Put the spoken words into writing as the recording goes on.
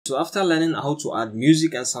So after learning how to add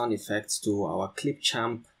music and sound effects to our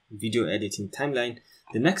clipchamp video editing timeline,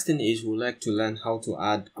 the next thing is we'd like to learn how to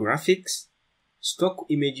add graphics, stock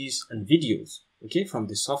images and videos, okay, from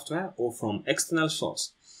the software or from external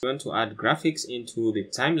source. If you want to add graphics into the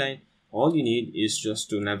timeline, all you need is just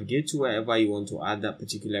to navigate to wherever you want to add that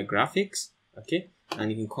particular graphics, okay,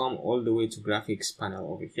 and you can come all the way to graphics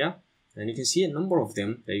panel over here, and you can see a number of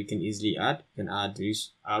them that you can easily add. You can add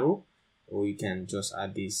this arrow, or you can just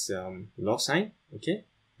add this love sign, okay,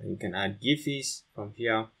 and you can add gifs from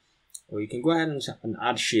here, or you can go ahead and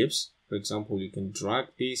add shapes. For example, you can drag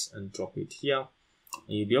this and drop it here,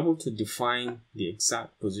 and you'll be able to define the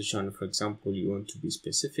exact position. For example, you want to be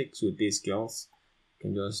specific with these girls, you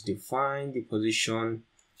can just define the position.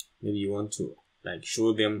 Maybe you want to like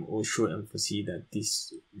show them or show emphasis that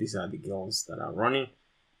these are the girls that are running.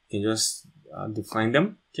 You can just define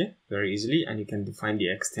them, okay, very easily, and you can define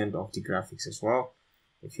the extent of the graphics as well.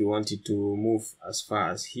 If you want it to move as far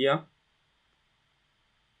as here,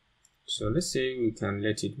 so let's say we can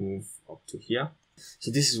let it move up to here.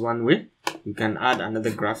 So this is one way. You can add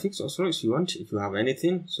another graphics also if you want, if you have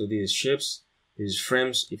anything. So this is shapes, this is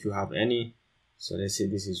frames if you have any. So let's say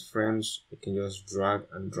this is frames, you can just drag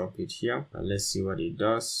and drop it here, and let's see what it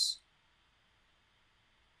does.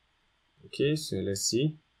 Okay, so let's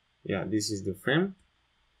see. Yeah, this is the frame.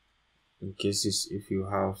 In cases if you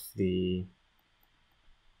have the,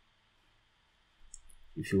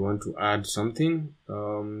 if you want to add something,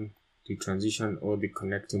 the transition or the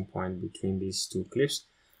connecting point between these two clips.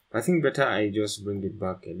 I think better I just bring it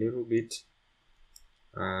back a little bit,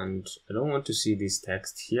 and I don't want to see this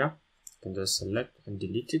text here. I can just select and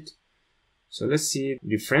delete it. So let's see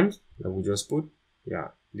the frame that we just put. Yeah,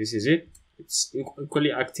 this is it. It's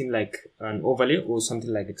equally acting like an overlay or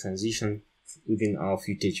something like a transition within our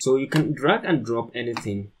footage. So you can drag and drop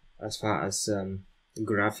anything as far as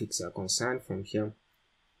graphics are concerned from here.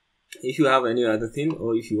 If you have any other thing,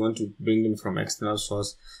 or if you want to bring in from external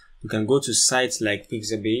source, you can go to sites like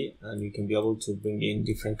Pixabay, and you can be able to bring in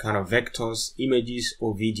different kind of vectors, images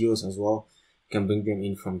or videos as well. You can bring them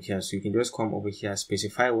in from here. So you can just come over here,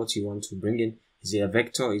 specify what you want to bring in. Is it a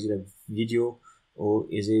vector? Is it a video? Or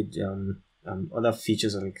is it other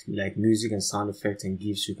features like music and sound effects and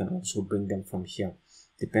GIFs? You can also bring them from here,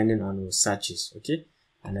 depending on your searches, okay?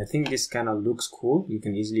 And I think this kind of looks cool. You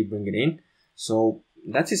can easily bring it in. So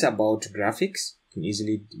that is about graphics. You can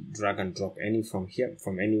easily drag and drop any from here,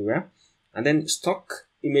 from anywhere. And then stock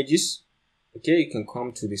images, okay, you can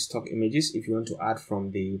come to the stock images. If you want to add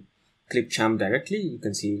from the clipchamp directly, you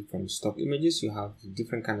can see from stock images you have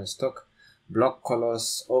different kind of stock, block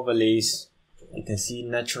colors, overlays, you can see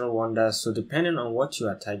natural wonders. So depending on what you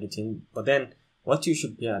are targeting, but then what you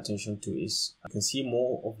should pay attention to is, you can see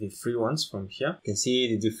more of the free ones from here. You can see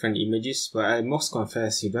the different images, but I must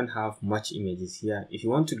confess you don't have much images here. If you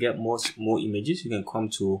want to get more images, you can come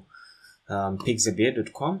to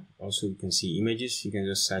pixabay.com. Also you can see images. You can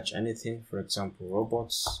just search anything, for example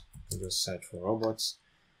robots. You can just search for robots,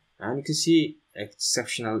 and you can see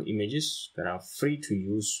exceptional images that are free to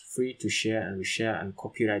use, free to share and reshare, and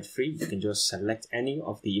copyright free. You can just select any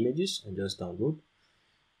of the images and just download.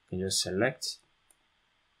 You can just select.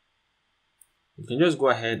 You can just go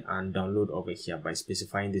ahead and download over here by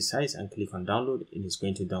specifying the size and click on download. It is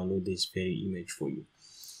going to download this very image for you.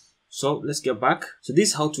 So let's get back. So this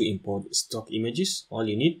is how to import stock images. All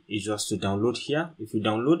you need is just to download here. If you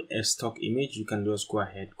download a stock image, you can just go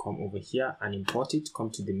ahead, come over here and import it. Come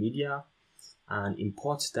to the media and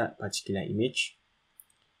import that particular image.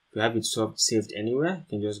 If you have it saved anywhere,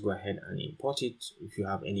 you can just go ahead and import it. If you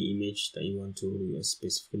have any image that you want to, you're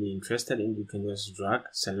specifically interested in, you can just drag,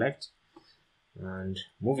 select, and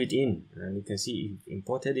move it in, and you can see you've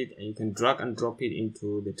imported it, and you can drag and drop it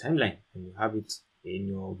into the timeline, and you have it in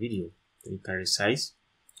your video. So you can resize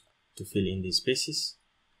to fill in the spaces,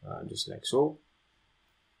 just like so.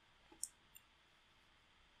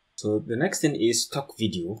 So the next thing is stock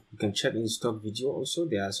video. You can check in stock video also.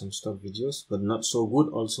 There are some stock videos, but not so good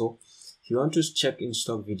also. If you want to check in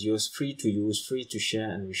stock videos, free to use, free to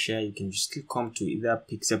share and reshare, you can just come to either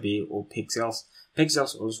Pixabay or Pixels.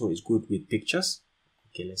 Pixels also is good with pictures.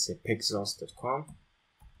 Okay, let's say pixels.com.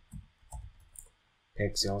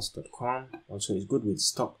 Pixels.com also is good with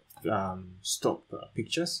stock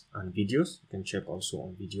pictures and videos. You can check also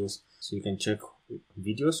on videos. So you can check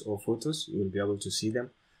videos or photos. You will be able to see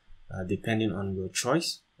them depending on your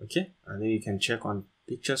choice. Okay, and then you can check on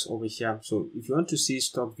pictures over here. So if you want to see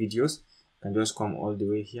stock videos, you can just come all the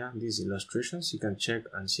way here. These illustrations, you can check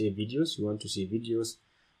and say videos. You want to see videos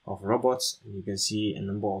of robots, and you can see a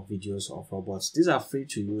number of videos of robots. These are free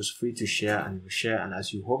to use, free to share and reshare, and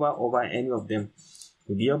as you hover over any of them,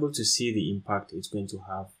 you'll be able to see the impact it's going to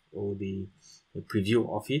have, or the preview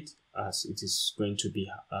of it, as it is going to be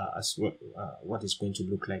what it's going to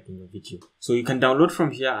look like in your video. So you can download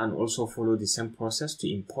from here and also follow the same process to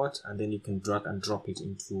import, and then you can drag and drop it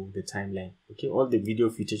into the timeline. Okay, all the video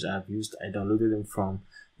features I have used, I downloaded them from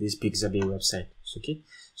this Pixabay website. Okay,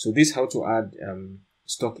 so this is how to add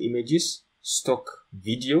stock images, stock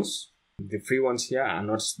videos. The free ones here are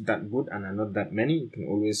not that good and are not that many. You can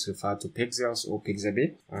always refer to Pixels or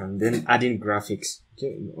Pixabay. And then adding graphics.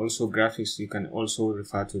 Okay, and also graphics, you can also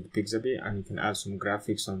refer to the Pixabay, and you can add some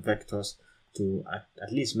graphics, some vectors to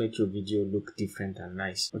at least make your video look different and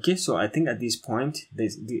nice. Okay, so I think at this point,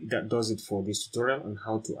 that does it for this tutorial on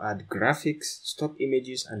how to add graphics, stock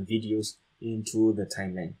images, and videos into the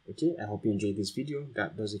timeline. Okay, I hope you enjoyed this video.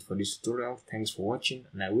 That does it for this tutorial. Thanks for watching,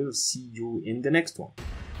 and I will see you in the next one.